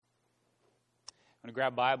I'm going to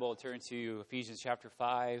grab a Bible, turn to Ephesians chapter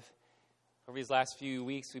 5. Over these last few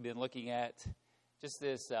weeks, we've been looking at just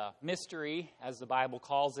this mystery, as the Bible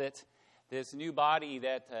calls it, this new body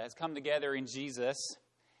that has come together in Jesus.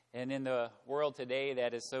 And in the world today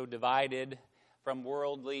that is so divided from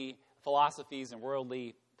worldly philosophies and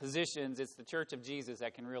worldly positions, it's the church of Jesus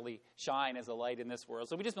that can really shine as a light in this world.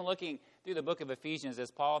 So we've just been looking through the book of Ephesians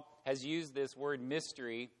as Paul has used this word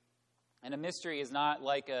mystery. And a mystery is not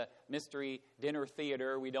like a mystery dinner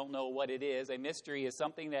theater. We don't know what it is. A mystery is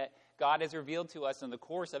something that God has revealed to us in the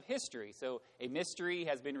course of history. So a mystery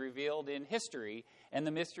has been revealed in history, and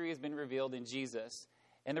the mystery has been revealed in Jesus.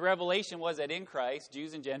 And the revelation was that in Christ,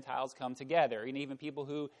 Jews and Gentiles come together, and even people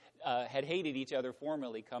who had hated each other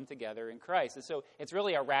formerly come together in Christ. And so it's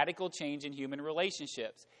really a radical change in human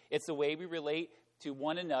relationships. It's the way we relate to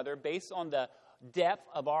one another based on the depth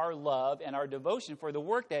of our love and our devotion for the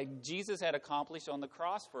work that Jesus had accomplished on the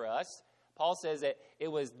cross for us. Paul says that it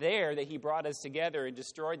was there that he brought us together and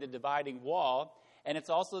destroyed the dividing wall, and it's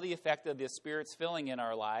also the effect of the Spirit's filling in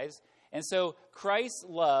our lives. And so Christ's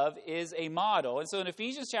love is a model. And so in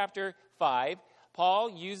Ephesians chapter 5, Paul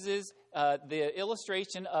uses the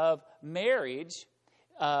illustration of marriage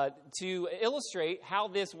to illustrate how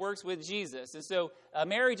this works with Jesus. And so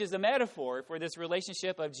marriage is a metaphor for this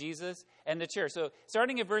relationship of Jesus and the church. So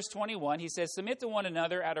starting at verse 21, he says, "Submit to one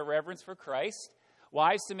another out of reverence for Christ.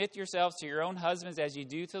 Wives, submit yourselves to your own husbands as you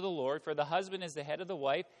do to the Lord. For the husband is the head of the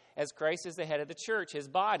wife, as Christ is the head of the church, his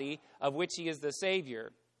body, of which he is the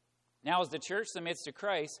Savior. Now as the church submits to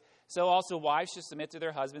Christ, so also wives should submit to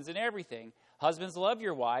their husbands in everything. Husbands, love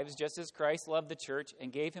your wives, just as Christ loved the church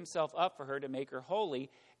and gave himself up for her to make her holy,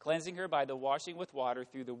 cleansing her by the washing with water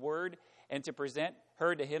through the word, and to present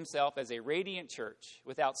her to himself as a radiant church,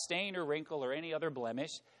 without stain or wrinkle or any other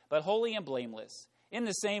blemish, but holy and blameless. In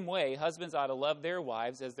the same way, husbands ought to love their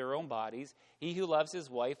wives as their own bodies. He who loves his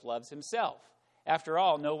wife loves himself. After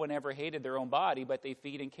all, no one ever hated their own body, but they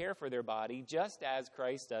feed and care for their body, just as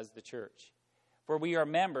Christ does the church. For we are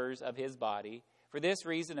members of his body. For this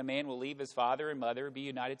reason, a man will leave his father and mother, be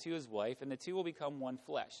united to his wife, and the two will become one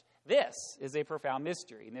flesh." This is a profound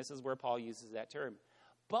mystery, and this is where Paul uses that term.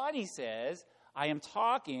 But he says, I am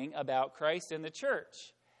talking about Christ and the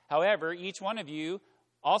church. However, each one of you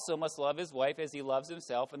also must love his wife as he loves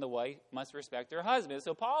himself, and the wife must respect her husband.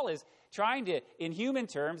 So Paul is trying to, in human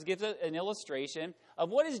terms, give an illustration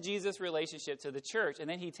of what is Jesus' relationship to the church. And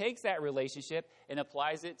then he takes that relationship and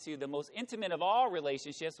applies it to the most intimate of all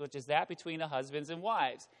relationships, which is that between husbands and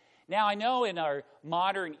wives. Now, I know in our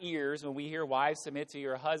modern ears, when we hear wives submit to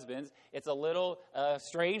your husbands, it's a little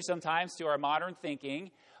strange sometimes to our modern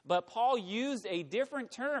thinking. But Paul used a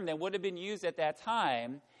different term than would have been used at that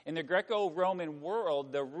time. In the Greco-Roman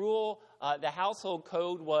world, the rule, the household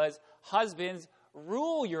code was husbands,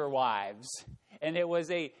 rule your wives. And it was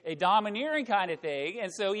a domineering kind of thing.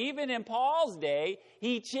 And so even in Paul's day,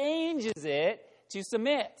 he changes it to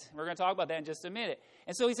submit. We're going to talk about that in just a minute.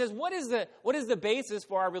 And so he says, what is the basis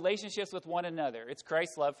for our relationships with one another? It's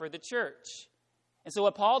Christ's love for the church. And so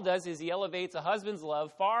what Paul does is he elevates a husband's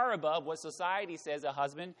love far above what society says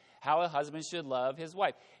how a husband should love his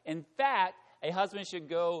wife. In fact, a husband should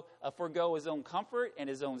forego his own comfort and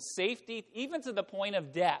his own safety, even to the point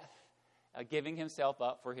of death, giving himself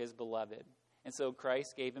up for his beloved. And so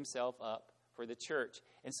Christ gave himself up for the church.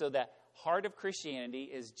 And so the heart of Christianity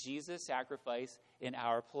is Jesus' sacrifice in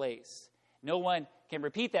our place. No one can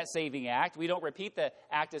repeat that saving act. We don't repeat the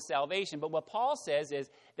act of salvation. But what Paul says is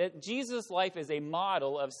that Jesus' life is a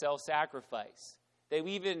model of self-sacrifice. That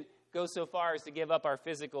we even go so far as to give up our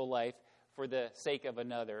physical life for the sake of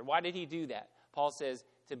another. Why did he do that? Paul says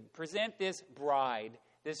to present this bride,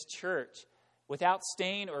 this church, without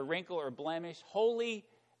stain or wrinkle or blemish, holy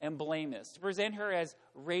and blameless. To present her as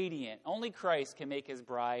radiant. Only Christ can make his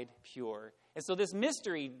bride pure. And so this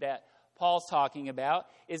mystery that Paul's talking about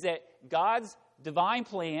is that God's divine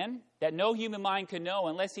plan that no human mind could know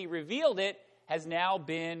unless he revealed it has now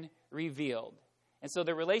been revealed. And so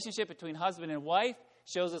the relationship between husband and wife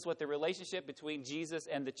shows us what the relationship between Jesus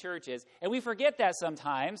and the church is. And we forget that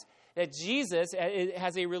sometimes, that Jesus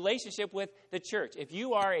has a relationship with the church. If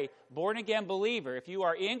you are a born-again believer, if you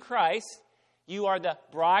are in Christ, you are the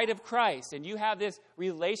bride of Christ. And you have this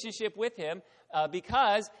relationship with him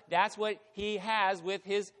because that's what he has with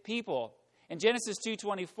his people. In Genesis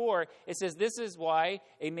 2:24, it says, "This is why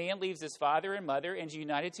a man leaves his father and mother and is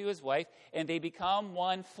united to his wife, and they become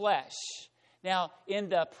one flesh." Now, in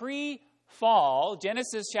the pre-fall,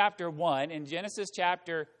 Genesis chapter 1 and Genesis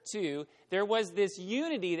chapter 2, there was this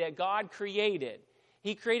unity that God created.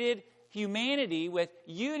 He created humanity with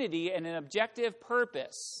unity and an objective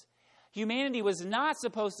purpose. Humanity was not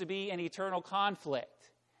supposed to be in eternal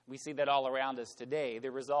conflict. We see that all around us today.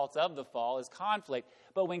 The results of the fall is conflict.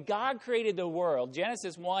 But when God created the world,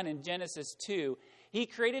 Genesis 1 and Genesis 2, he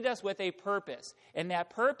created us with a purpose. And that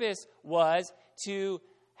purpose was to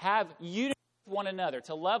have unity with one another,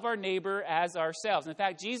 to love our neighbor as ourselves. In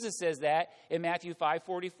fact, Jesus says that in Matthew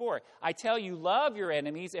 5:44. I tell you, love your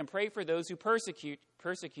enemies and pray for those who persecute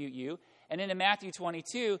you. And then in Matthew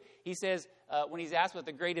 22, he says, when he's asked what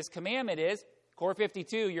the greatest commandment is, Core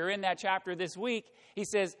 52, you're in that chapter this week. He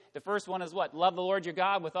says the first one is what? Love the Lord your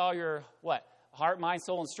God with all your, what? Heart, mind,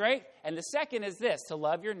 soul, and strength. And the second is this, to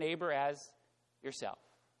love your neighbor as yourself.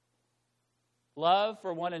 Love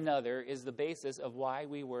for one another is the basis of why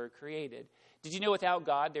we were created. Did you know without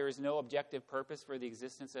God there is no objective purpose for the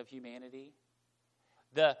existence of humanity?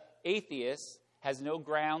 The atheist has no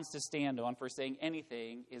grounds to stand on for saying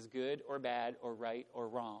anything is good or bad or right or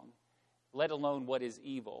wrong, let alone what is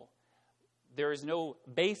evil. There is no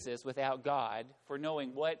basis without God for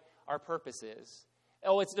knowing what our purpose is.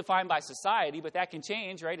 Oh, it's defined by society, but that can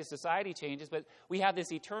change, right, as society changes. But we have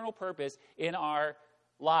this eternal purpose in our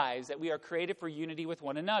lives that we are created for unity with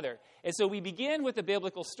one another. And so we begin with the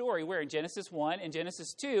biblical story where in Genesis 1 and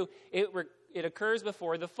Genesis 2, it occurs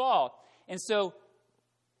before the fall. And so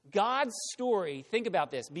God's story, think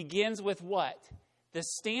about this, begins with what? The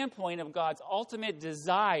standpoint of God's ultimate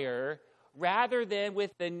desire rather than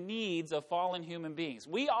with the needs of fallen human beings.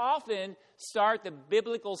 We often start the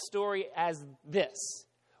biblical story as this.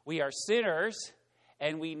 We are sinners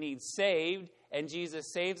and we need saved, and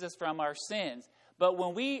Jesus saves us from our sins. But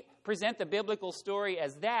when we present the biblical story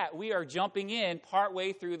as that, we are jumping in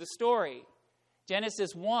partway through the story.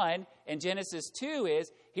 Genesis 1 and Genesis 2 is,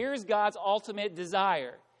 here's God's ultimate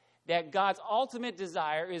desire. That God's ultimate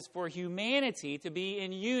desire is for humanity to be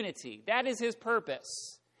in unity. That is his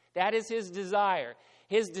purpose. That is his desire.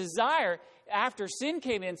 His desire, after sin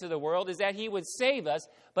came into the world, is that he would save us.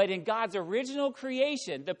 But in God's original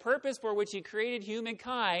creation, the purpose for which he created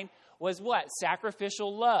humankind was what?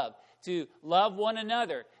 Sacrificial love. To love one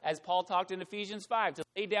another, as Paul talked in Ephesians 5, to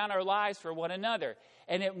lay down our lives for one another.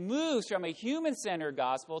 And it moves from a human-centered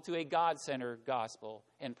gospel to a God-centered gospel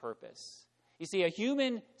and purpose. You see, a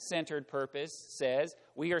human-centered purpose says,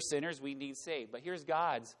 we are sinners, we need saved. But here's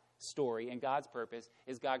God's story and God's purpose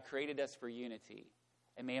is God created us for unity.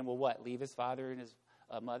 And man will what? Leave his father and his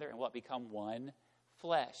mother and what? Become one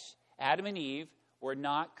flesh. Adam and Eve were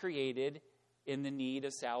not created in the need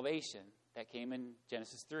of salvation. That came in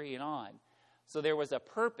Genesis 3 and on. So there was a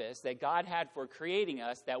purpose that God had for creating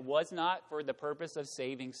us that was not for the purpose of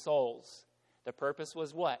saving souls. The purpose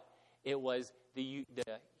was what? It was the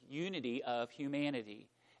unity of humanity.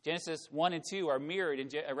 Genesis 1 and 2 are mirrored in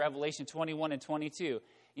Revelation 21 and 22.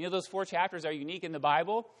 You know those 4 chapters are unique in the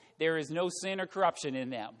Bible? There is no sin or corruption in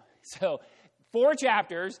them. So 4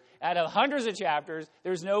 chapters out of hundreds of chapters,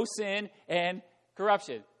 there's no sin and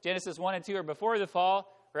corruption. Genesis 1 and 2 are before the fall.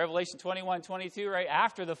 Revelation 21, 22, right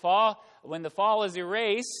after the fall, when the fall is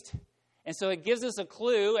erased. And so it gives us a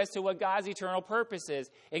clue as to what God's eternal purpose is.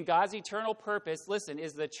 And God's eternal purpose, listen,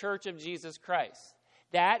 is the church of Jesus Christ.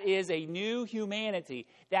 That is a new humanity.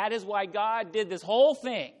 That is why God did this whole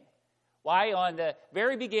thing. Why on the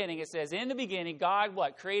very beginning, it says, in the beginning, God,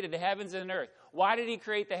 what? Created the heavens and the earth. Why did he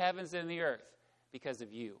create the heavens and the earth? Because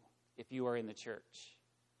of you, if you are in the church.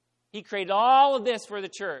 He created all of this for the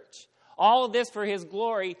church. All of this for his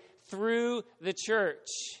glory through the church.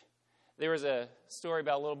 There was a story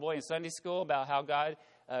about a little boy in Sunday school about how God,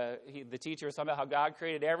 the teacher was talking about how God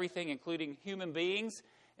created everything, including human beings.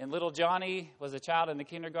 And little Johnny was a child in the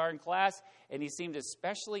kindergarten class, and he seemed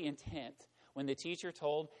especially intent when the teacher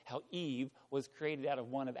told how Eve was created out of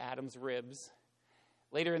one of Adam's ribs.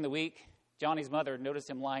 Later in the week, Johnny's mother noticed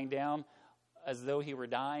him lying down as though he were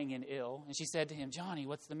dying and ill. And she said to him, Johnny,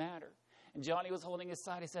 what's the matter? And Johnny was holding his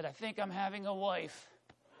side. He said, I think I'm having a wife.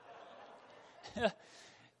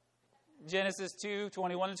 Genesis 2,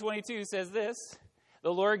 21 and 22 says this.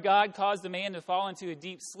 The Lord God caused the man to fall into a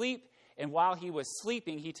deep sleep. And while he was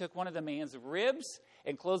sleeping, he took one of the man's ribs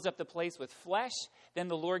and closed up the place with flesh. Then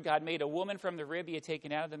the Lord God made a woman from the rib he had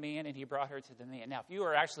taken out of the man, and he brought her to the man. Now, if you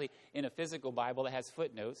are actually in a physical Bible that has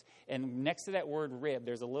footnotes, and next to that word rib,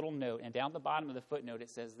 there's a little note. And down the bottom of the footnote, it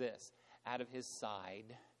says this, out of his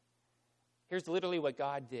side. Here's literally what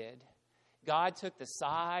God did. God took the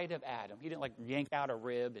side of Adam. He didn't yank out a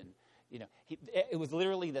rib and, it was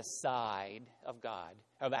literally the side of God,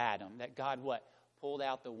 of Adam, that God what? Pulled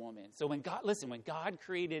out the woman. So when God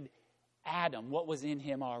created Adam, what was in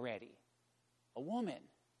him already? A woman.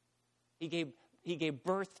 He gave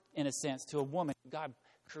birth, in a sense, to a woman God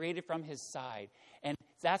created from his side. And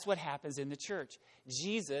That's what happens in the church.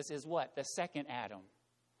 Jesus is what? The second Adam.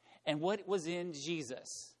 And what was in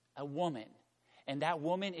Jesus? A woman. And that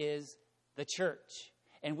woman is the church.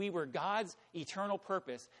 And we were God's eternal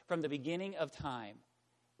purpose from the beginning of time.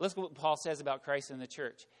 Listen to what Paul says about Christ and the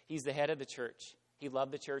church. He's the head of the church. He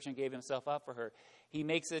loved the church and gave himself up for her. He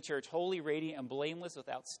makes the church holy, radiant, and blameless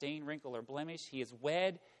without stain, wrinkle, or blemish. He is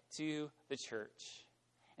wed to the church.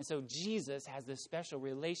 And so Jesus has this special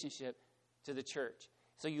relationship to the church.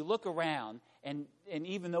 So you look around, and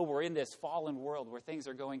even though we're in this fallen world where things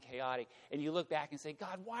are going chaotic, and you look back and say,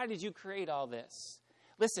 God, why did you create all this?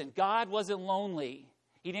 Listen, God wasn't lonely.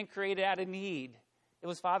 He didn't create it out of need. It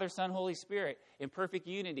was Father, Son, Holy Spirit in perfect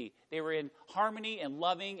unity. They were in harmony and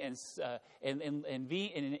loving and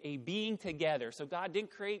being together. So God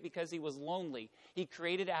didn't create because he was lonely. He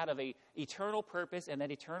created out of an eternal purpose, and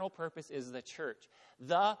that eternal purpose is the church.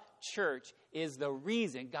 The church is the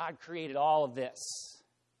reason God created all of this.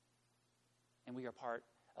 And we are part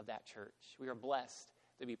of that church. We are blessed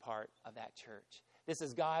to be part of that church. This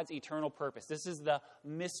is God's eternal purpose. This is the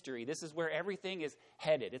mystery. This is where everything is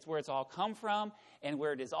headed. It's where it's all come from and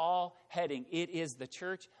where it is all heading. It is the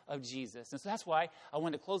church of Jesus. And so that's why I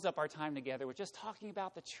want to close up our time together with just talking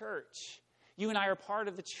about the church. You and I are part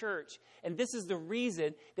of the church. And this is the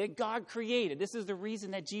reason that God created. This is the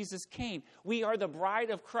reason that Jesus came. We are the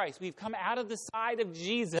bride of Christ. We've come out of the side of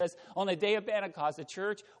Jesus on the day of Pentecost. The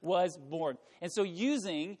church was born. And so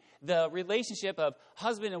using the relationship of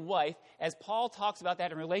husband and wife, as Paul talks about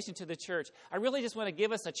that in relation to the church, I really just want to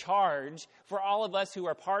give us a charge for all of us who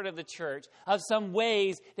are part of the church of some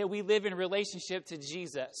ways that we live in relationship to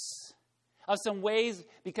Jesus. Of some ways,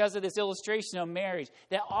 because of this illustration of marriage,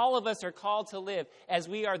 that all of us are called to live as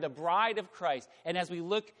we are the bride of Christ and as we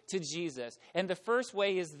look to Jesus. And the first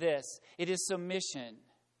way is this. It is submission.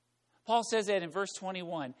 Paul says that in verse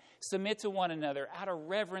 21, submit to one another out of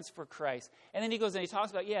reverence for Christ. And then he goes and he talks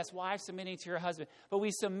about, yes, wives submitting to your husband, but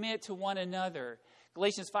we submit to one another.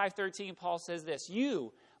 Galatians 5:13, Paul says this,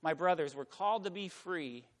 you, my brothers, were called to be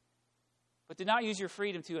free, but do not use your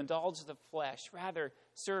freedom to indulge the flesh. Rather,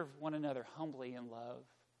 serve one another humbly in love.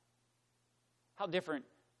 How different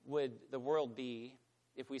would the world be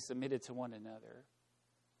if we submitted to one another?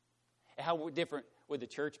 How different would the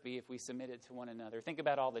church be if we submitted to one another? Think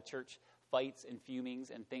about all the church fights and fumings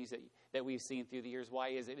and things that we've seen through the years. Why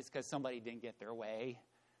is it? It's because somebody didn't get their way.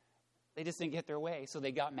 They just didn't get their way, so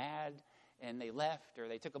they got mad and they left, or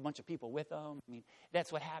they took a bunch of people with them. I mean,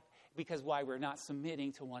 that's what happened. Because why? We're not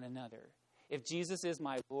submitting to one another. If Jesus is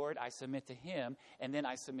my Lord, I submit to him, and then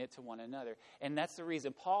I submit to one another. And that's the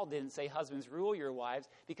reason Paul didn't say, husbands, rule your wives,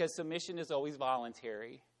 because submission is always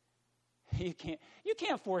voluntary. You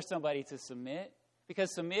can't force somebody to submit,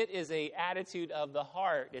 because submit is an attitude of the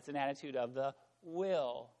heart. It's an attitude of the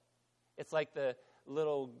will. It's like the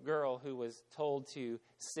little girl who was told to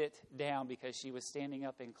sit down because she was standing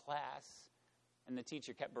up in class, and the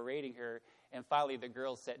teacher kept berating her, and finally the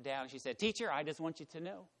girl sat down. She said, teacher, I just want you to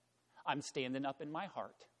know, I'm standing up in my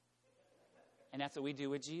heart. And that's what we do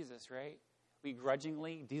with Jesus, right? We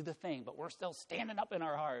grudgingly do the thing, but we're still standing up in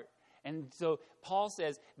our heart. And so Paul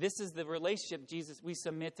says, this is the relationship, Jesus, we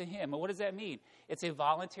submit to him. And what does that mean? It's a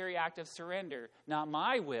voluntary act of surrender. Not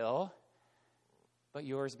my will, but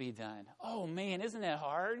yours be done. Oh man, isn't that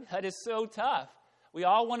hard? That is so tough. We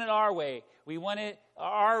all want it our way. We want it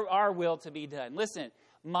our will to be done. Listen,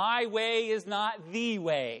 my way is not the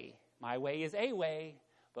way. My way is a way,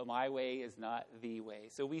 but my way is not the way.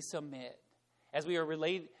 So we submit. As we are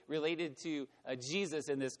related to Jesus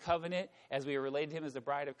in this covenant, as we are related to him as the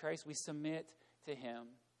bride of Christ, we submit to him.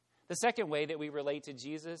 The second way that we relate to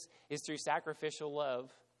Jesus is through sacrificial love.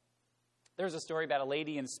 There's a story about a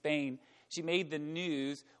lady in Spain. She made the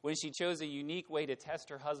news when she chose a unique way to test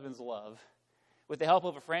her husband's love. With the help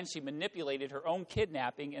of a friend, she manipulated her own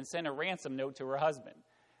kidnapping and sent a ransom note to her husband.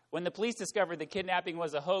 When the police discovered the kidnapping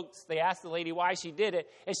was a hoax, they asked the lady why she did it,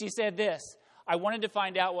 and she said this, I wanted to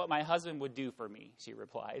find out what my husband would do for me, she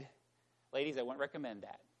replied. Ladies, I wouldn't recommend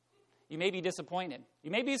that. You may be disappointed.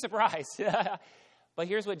 You may be surprised. But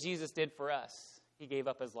here's what Jesus did for us. He gave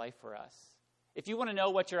up his life for us. If you want to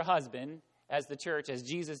know what your husband, as the church, as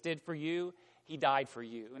Jesus did for you, he died for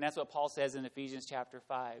you. And that's what Paul says in Ephesians chapter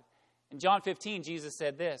 5. In John 15, Jesus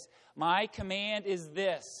said this, my command is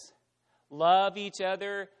this, love each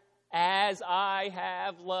other as I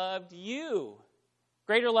have loved you.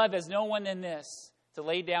 Greater love has no one than this, to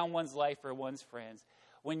lay down one's life for one's friends.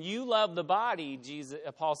 When you love the body,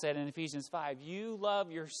 Paul said in Ephesians 5, you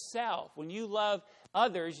love yourself. When you love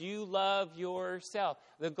others, you love yourself.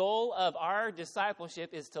 The goal of our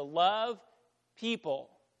discipleship is to love people.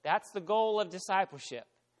 That's the goal of discipleship.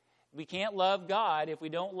 We can't love God if we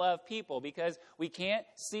don't love people, because we can't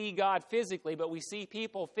see God physically, but we see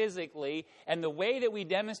people physically. And the way that we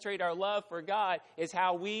demonstrate our love for God is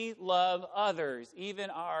how we love others, even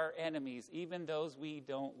our enemies, even those we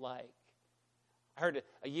don't like. I heard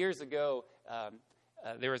years ago,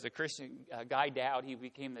 there was a Christian, Guy Dowd. He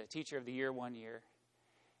became the teacher of the year one year.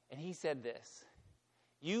 And he said this: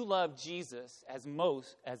 you love Jesus as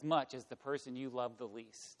much as the person you love the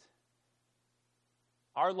least.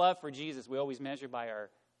 Our love for Jesus, we always measure by our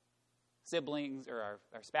siblings or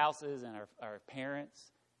our spouses and our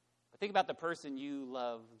parents. But think about the person you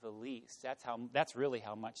love the least. That's really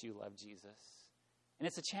how much you love Jesus. And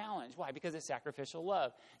it's a challenge. Why? Because it's sacrificial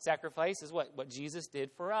love. Sacrifice is what Jesus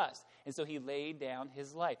did for us. And so he laid down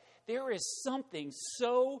his life. There is something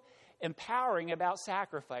so empowering about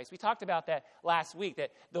sacrifice. We talked about that last week,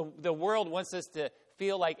 that the world wants us to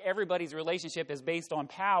feel like everybody's relationship is based on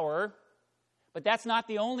power. But that's not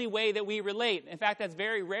the only way that we relate. In fact, that's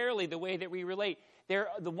very rarely the way that we relate.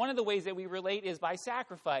 One of the ways that we relate is by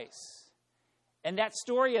sacrifice. And that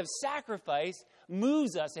story of sacrifice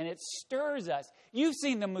moves us and it stirs us. You've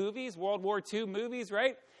seen the movies, World War II movies,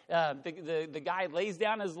 right? The guy lays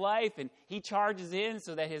down his life and he charges in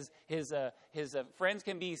so that his friends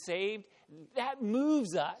can be saved. That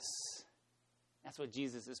moves us. That's what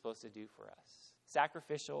Jesus is supposed to do for us.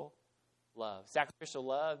 Sacrificial love. Sacrificial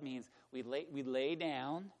love means we lay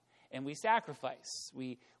down and we sacrifice.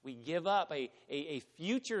 We give up a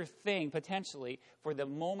future thing, potentially, for the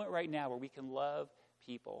moment right now where we can love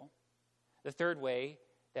people. The third way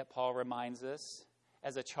that Paul reminds us,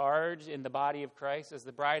 as a charge in the body of Christ, as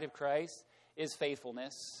the bride of Christ, is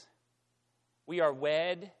faithfulness. We are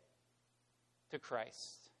wed to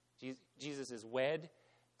Christ. Jesus is wed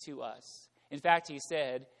to us. In fact, he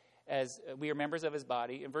said, as we are members of his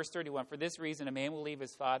body, in verse 31, for this reason a man will leave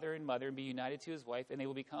his father and mother and be united to his wife, and they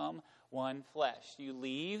will become one flesh. You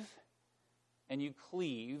leave and you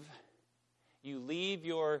cleave. You leave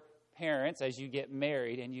your parents as you get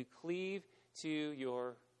married, and you cleave to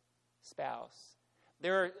your spouse.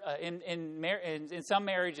 There are in some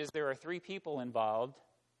marriages there are three people involved,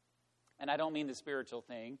 and I don't mean the spiritual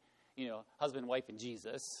thing, husband, wife, and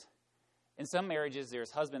Jesus. In some marriages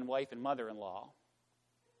there's husband, wife, and mother-in-law,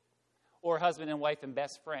 or husband and wife and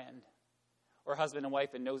best friend, or husband and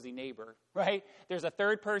wife and nosy neighbor, right? There's a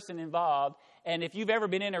third person involved, and if you've ever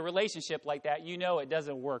been in a relationship like that, you know it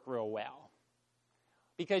doesn't work real well,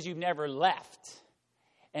 because you've never left,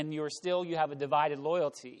 and you have a divided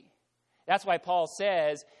loyalty. That's why Paul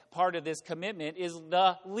says part of this commitment is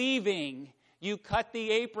the leaving. You cut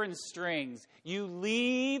the apron strings. You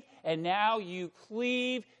leave, and now you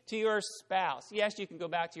cleave to your spouse. Yes, you can go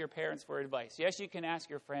back to your parents for advice. Yes, you can ask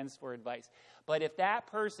your friends for advice. But if that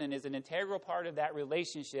person is an integral part of that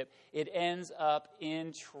relationship, it ends up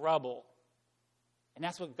in trouble. And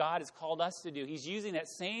that's what God has called us to do. He's using that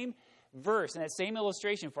same verse and that same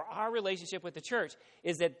illustration for our relationship with the church,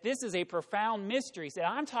 is that this is a profound mystery. So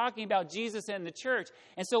I'm talking about Jesus and the church.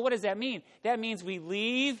 And so what does that mean? That means we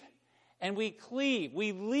leave and we cleave.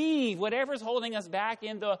 We leave whatever's holding us back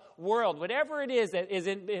in the world, whatever it is that is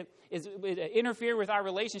interfere with our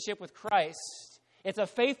relationship with Christ. It's a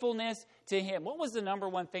faithfulness to him. What was the number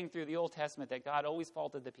one thing through the Old Testament that God always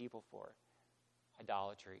faulted the people for?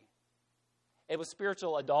 Idolatry. It was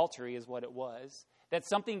spiritual adultery is what it was. That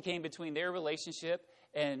something came between their relationship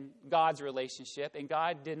and God's relationship, and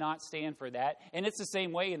God did not stand for that. And it's the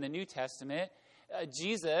same way in the New Testament.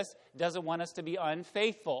 Jesus doesn't want us to be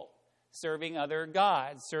unfaithful, serving other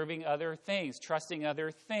gods, serving other things, trusting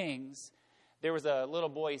other things. There was a little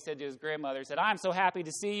boy, he said to his grandmother, he said, I'm so happy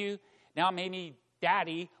to see you. Now maybe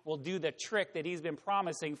Daddy will do the trick that he's been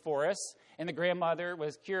promising for us. And the grandmother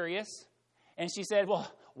was curious. And she said, well,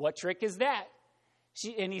 what trick is that?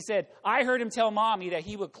 And he said, I heard him tell Mommy that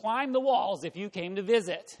he would climb the walls if you came to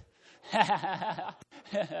visit.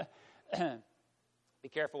 Be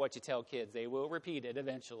careful what you tell kids. They will repeat it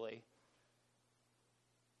eventually.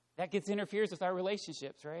 That interferes with our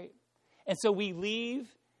relationships, right? And so we leave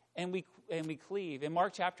and we cleave. In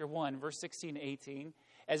Mark chapter 1, verse 16 to 18,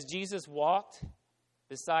 as Jesus walked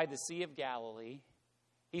beside the Sea of Galilee,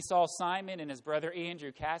 he saw Simon and his brother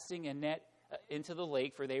Andrew casting a net into the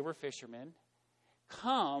lake, for they were fishermen.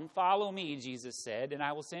 Come, follow me, Jesus said, and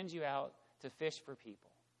I will send you out to fish for people.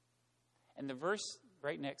 And the verse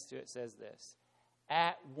right next to it says this: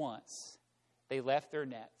 at once they left their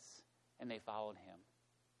nets and they followed him.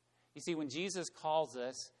 You see, when Jesus calls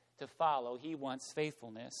us to follow, he wants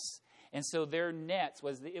faithfulness. And so their nets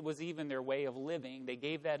it was even their way of living. They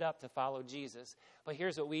gave that up to follow Jesus. But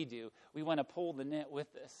here's what we do. We want to pull the net with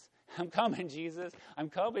us. I'm coming, Jesus. I'm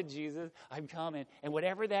coming, Jesus. I'm coming. And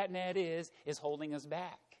whatever that net is holding us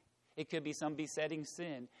back. It could be some besetting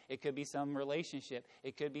sin. It could be some relationship.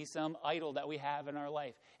 It could be some idol that we have in our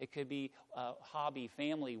life. It could be hobby,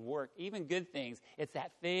 family, work, even good things. It's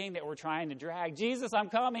that thing that we're trying to drag. Jesus, I'm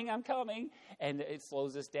coming, I'm coming. And it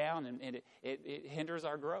slows us down and it hinders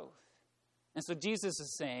our growth. And so Jesus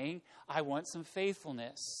is saying, I want some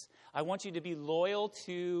faithfulness. I want you to be loyal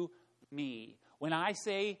to me. When I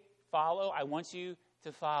say follow, I want you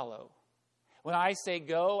to follow. When I say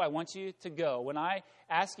go, I want you to go. When I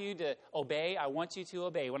ask you to obey, I want you to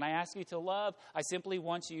obey. When I ask you to love, I simply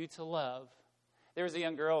want you to love. There was a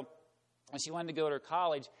young girl, and she wanted to go to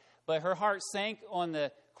college, but her heart sank on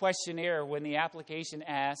the questionnaire when the application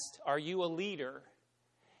asked, are you a leader?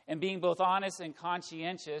 And being both honest and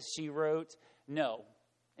conscientious, she wrote no.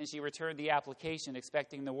 And she returned the application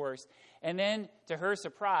expecting the worst. And then, to her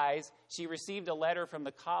surprise, she received a letter from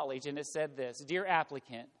the college, and it said this, Dear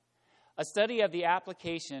applicant, a study of the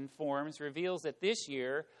application forms reveals that this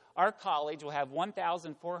year, our college will have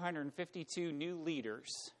 1,452 new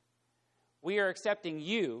leaders. We are accepting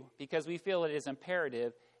you because we feel it is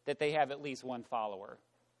imperative that they have at least one follower.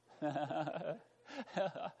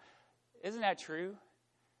 Isn't that true?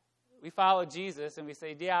 We follow Jesus and we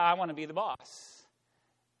say, yeah, I want to be the boss.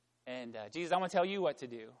 And Jesus, I want to tell you what to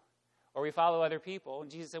do. Or we follow other people.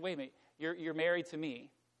 And Jesus said, wait a minute, you're married to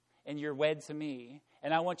me. And you're wed to me.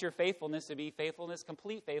 And I want your faithfulness to be faithfulness,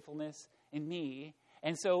 complete faithfulness in me.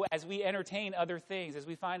 And so as we entertain other things, as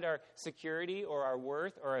we find our security or our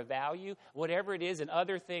worth or our value, whatever it is in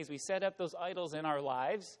other things, we set up those idols in our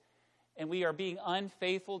lives, and we are being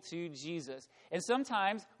unfaithful to Jesus. And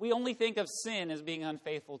sometimes we only think of sin as being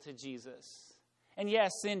unfaithful to Jesus. And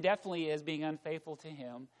yes, sin definitely is being unfaithful to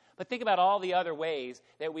him. But think about all the other ways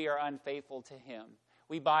that we are unfaithful to him.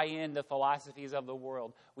 We buy into philosophies of the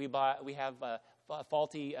world. We have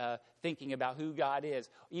faulty thinking about who God is.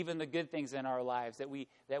 Even the good things in our lives that we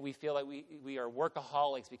feel like we are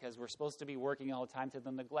workaholics because we're supposed to be working all the time to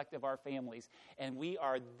the neglect of our families. And we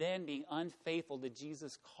are then being unfaithful to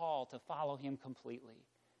Jesus' call to follow him completely.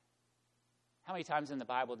 How many times in the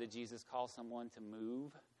Bible did Jesus call someone to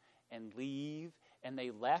move and leave and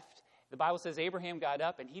they left? The Bible says Abraham got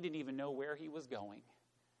up and he didn't even know where he was going.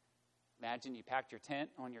 Imagine you packed your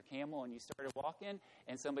tent on your camel and you started walking,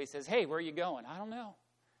 and somebody says, hey, where are you going? I don't know.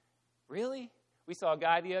 Really? We saw a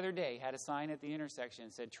guy the other day, had a sign at the intersection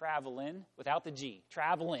that said, travel in, without the G,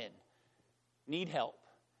 travel in, need help.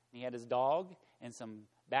 And he had his dog and some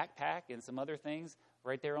backpack and some other things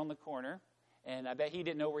right there on the corner, and I bet he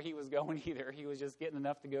didn't know where he was going either. He was just getting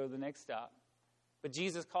enough to go to the next stop. But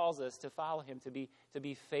Jesus calls us to follow him, to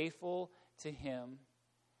be faithful to him.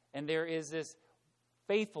 And there is this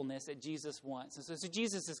faithfulness that Jesus wants. And so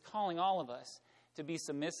Jesus is calling all of us to be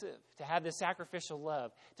submissive, to have this sacrificial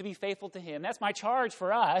love, to be faithful to him. That's my charge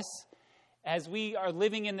for us as we are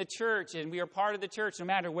living in the church and we are part of the church, no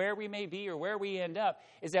matter where we may be or where we end up,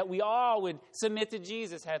 is that we all would submit to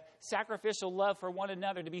Jesus, have sacrificial love for one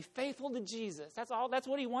another, to be faithful to Jesus. That's all. That's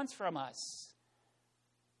what he wants from us.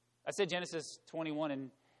 I said Genesis 21 and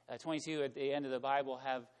 22 at the end of the Bible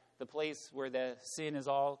have the place where the sin is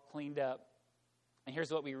all cleaned up. And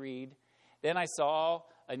here's what we read. Then I saw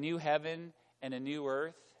a new heaven and a new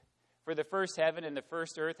earth. For the first heaven and the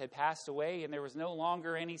first earth had passed away, and there was no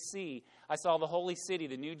longer any sea. I saw the holy city,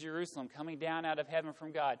 the new Jerusalem, coming down out of heaven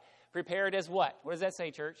from God. Prepared as what? What does that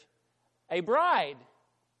say, church? A bride,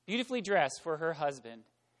 beautifully dressed for her husband.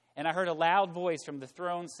 And I heard a loud voice from the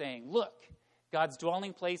throne saying, look, God's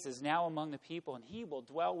dwelling place is now among the people, and he will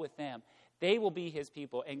dwell with them. They will be his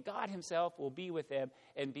people, and God himself will be with them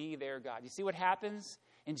and be their God. You see what happens?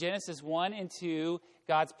 In Genesis 1 and 2,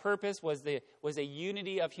 God's purpose was a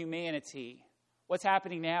unity of humanity. What's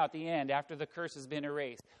happening now at the end after the curse has been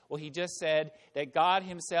erased? Well, he just said that God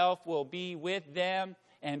himself will be with them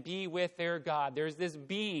and be with their God. There's this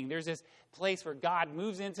being, there's this place where God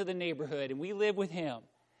moves into the neighborhood, and we live with him.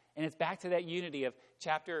 And it's back to that unity of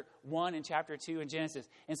chapter 1 and chapter 2 in Genesis.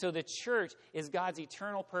 And so the church is God's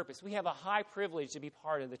eternal purpose. We have a high privilege to be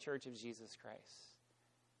part of the church of Jesus Christ.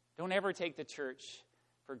 Don't ever take the church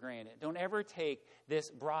for granted. Don't ever take this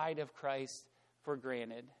bride of Christ for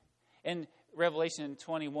granted. In Revelation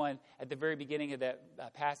 21, at the very beginning of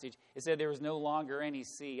that passage, it said there was no longer any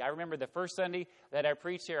sea. I remember the first Sunday that I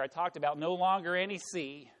preached here, I talked about no longer any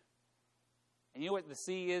sea. And you know what the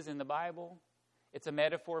sea is in the Bible? It's a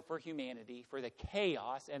metaphor for humanity, for the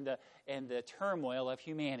chaos and the turmoil of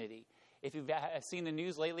humanity. If you've seen the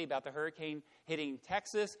news lately about the hurricane hitting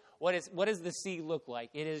Texas, what does the sea look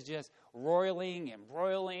like? It is just roiling and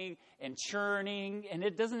broiling and churning. And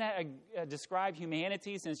it doesn't describe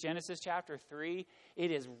humanity since Genesis chapter 3.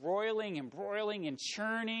 It is roiling and broiling and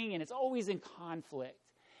churning, and it's always in conflict.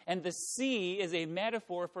 And the sea is a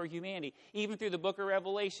metaphor for humanity. Even through the book of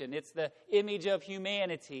Revelation, it's the image of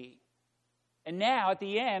humanity. And now, at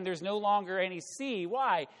the end, there's no longer any sea.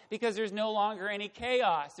 Why? Because there's no longer any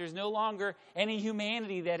chaos. There's no longer any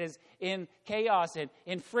humanity that is in chaos and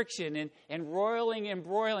in friction and roiling and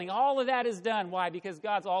broiling. All of that is done. Why? Because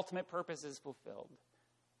God's ultimate purpose is fulfilled.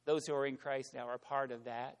 Those who are in Christ now are part of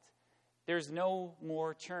that. There's no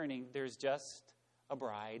more churning. There's just a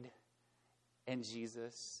bride and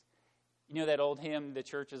Jesus. You know that old hymn, "The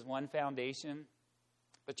Church is One Foundation"?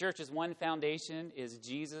 The church's one foundation is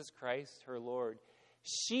Jesus Christ, her Lord.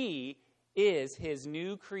 She is his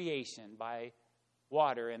new creation by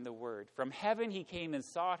water and the word. From heaven he came and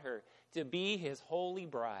sought her to be his holy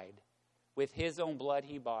bride. With his own blood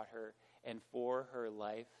he bought her, and for her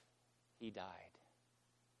life he died.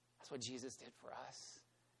 That's what Jesus did for us.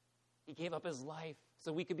 He gave up his life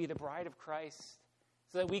so we could be the bride of Christ,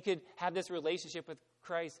 so that we could have this relationship with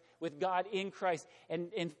Christ, with God in Christ,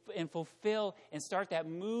 and fulfill and start that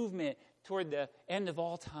movement toward the end of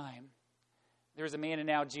all time. There was a man in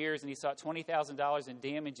Algiers, and he sought $20,000 in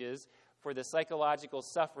damages for the psychological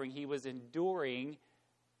suffering he was endured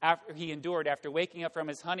after waking up from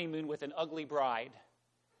his honeymoon with an ugly bride.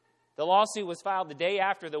 The lawsuit was filed the day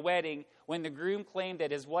after the wedding, when the groom claimed that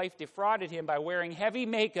his wife defrauded him by wearing heavy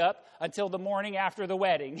makeup until the morning after the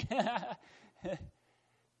wedding.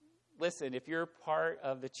 Listen, if you're part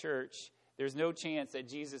of the church, there's no chance that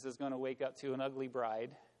Jesus is going to wake up to an ugly bride.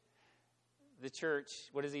 The church,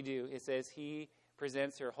 what does he do? It says he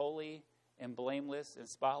presents her holy and blameless and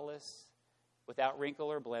spotless, without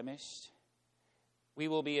wrinkle or blemish. We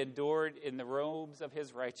will be adored in the robes of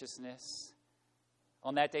his righteousness.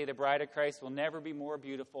 On that day, the bride of Christ will never be more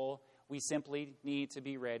beautiful. We simply need to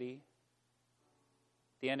be ready.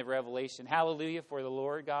 The end of Revelation. Hallelujah, for the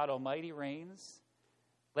Lord God Almighty reigns.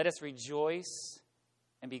 Let us rejoice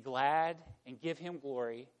and be glad and give him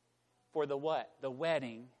glory, for the what? The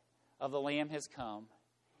wedding of the Lamb has come,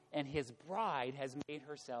 and his bride has made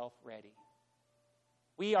herself ready.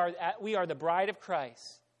 We are the bride of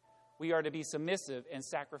Christ. We are to be submissive and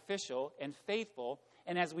sacrificial and faithful,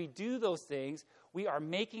 and as we do those things, we are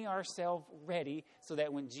making ourselves ready so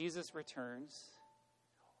that when Jesus returns,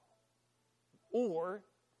 or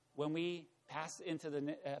when we pass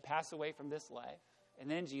away from this life, and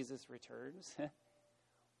then Jesus returns,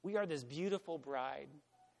 we are this beautiful bride.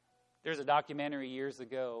 There's a documentary years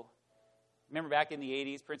ago. Remember back in the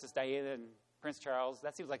 80s, Princess Diana and Prince Charles?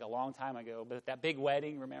 That seems like a long time ago, but that big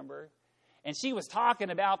wedding, remember? And she was talking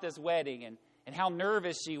about this wedding and how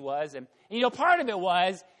nervous she was. And part of it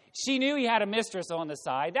was she knew he had a mistress on the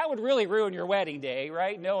side. That would really ruin your wedding day,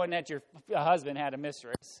 right? Knowing that your husband had a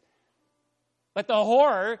mistress. But the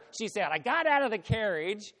horror, she said, I got out of the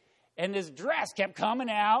carriage, and this dress kept coming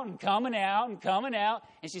out and coming out and coming out.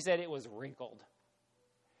 And she said it was wrinkled.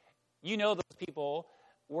 Those people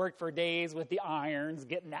worked for days with the irons,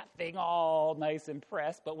 getting that thing all nice and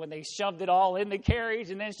pressed. But when they shoved it all in the carriage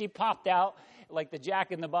and then she popped out like the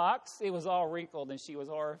Jack in the Box, it was all wrinkled and she was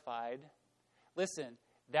horrified. Listen,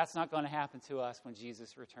 that's not going to happen to us when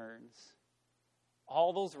Jesus returns.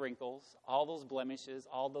 All those wrinkles, all those blemishes,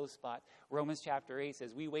 all those spots. Romans chapter 8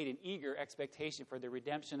 says, we wait in eager expectation for the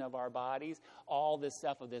redemption of our bodies. All this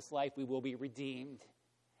stuff of this life, we will be redeemed.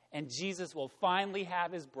 And Jesus will finally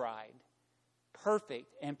have his bride,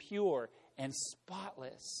 perfect and pure and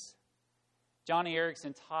spotless. Johnny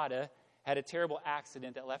Erickson Tada had a terrible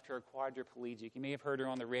accident that left her quadriplegic. You may have heard her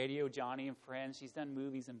on the radio, Johnny and Friends. She's done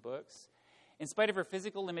movies and books. In spite of her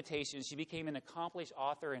physical limitations, she became an accomplished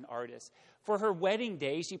author and artist. For her wedding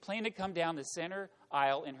day, she planned to come down the center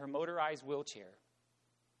aisle in her motorized wheelchair.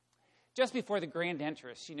 Just before the grand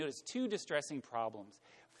entrance, she noticed two distressing problems.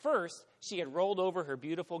 First, she had rolled over her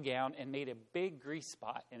beautiful gown and made a big grease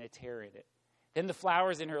spot and a tear in it. Then the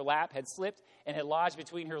flowers in her lap had slipped and had lodged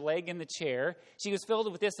between her leg and the chair. She was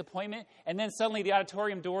filled with disappointment, and then suddenly the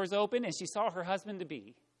auditorium doors opened and she saw her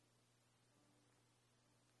husband-to-be.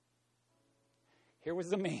 Here was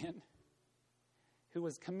the man who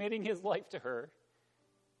was committing his life to her.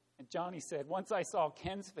 And Johnny said, once I saw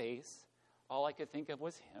Ken's face, all I could think of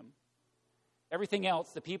was him. Everything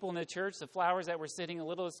else, the people in the church, the flowers that were sitting a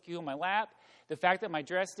little askew in my lap, the fact that my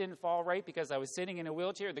dress didn't fall right because I was sitting in a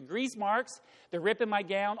wheelchair, the grease marks, the rip in my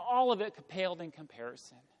gown, all of it paled in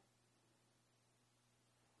comparison.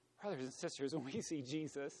 Brothers and sisters, when we see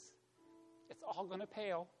Jesus, it's all going to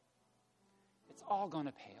pale. It's all going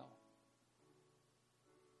to pale.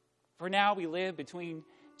 For now, we live between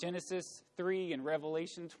Genesis 3 and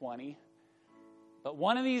Revelation 20. But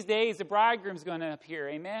one of these days, the bridegroom's going to appear.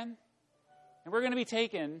 Amen? And we're going to be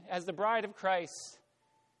taken as the bride of Christ.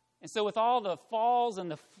 And so with all the falls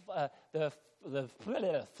and the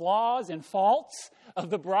flaws and faults of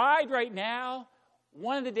the bride right now,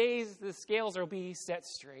 one of the days the scales will be set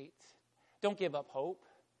straight. Don't give up hope.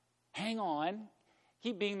 Hang on.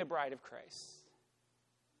 Keep being the bride of Christ.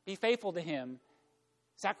 Be faithful to Him.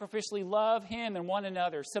 Sacrificially love Him and one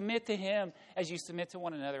another. Submit to Him as you submit to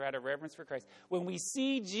one another out of reverence for Christ. When we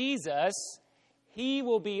see Jesus, He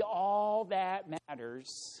will be all that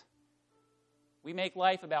matters. We make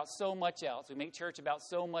life about so much else. We make church about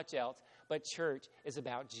so much else. But church is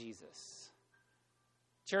about Jesus.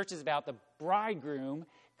 Church is about the bridegroom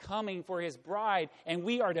coming for His bride, and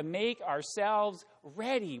we are to make ourselves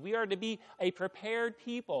ready. We are to be a prepared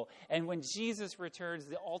people. And when Jesus returns,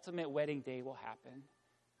 the ultimate wedding day will happen.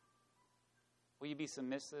 Will you be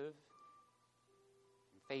submissive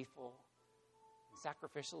and faithful and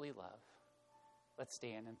sacrificially love? Let's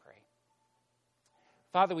stand and pray.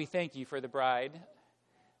 Father, we thank You for the bride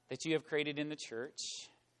that You have created in the church.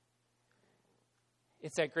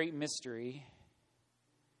 It's that great mystery.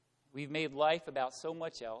 We've made life about so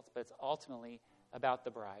much else, but it's ultimately about the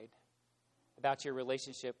bride, about Your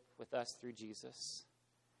relationship with us through Jesus.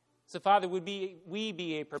 So, Father, would we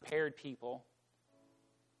be a prepared people,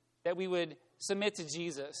 that we would submit to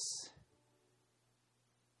Jesus,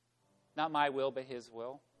 not my will, but His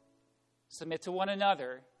will. Submit to one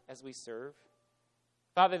another as we serve.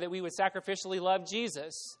 Father, that we would sacrificially love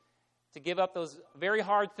Jesus, to give up those very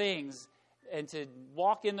hard things and to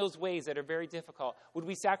walk in those ways that are very difficult. Would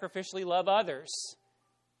we sacrificially love others,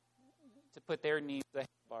 to put their needs ahead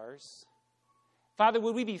of ours? Father,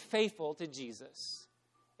 would we be faithful to Jesus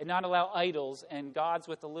and not allow idols and gods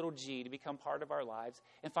with a little g to become part of our lives?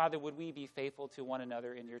 And Father, would we be faithful to one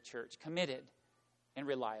another in Your church, committed and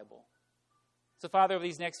reliable? So Father, over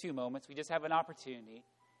these next few moments, we just have an opportunity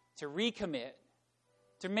to recommit,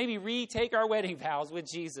 to maybe retake our wedding vows with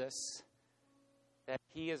Jesus, that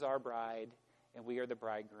He is our bride and we are the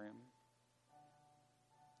bridegroom.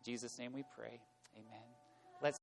 In Jesus' name we pray. Amen.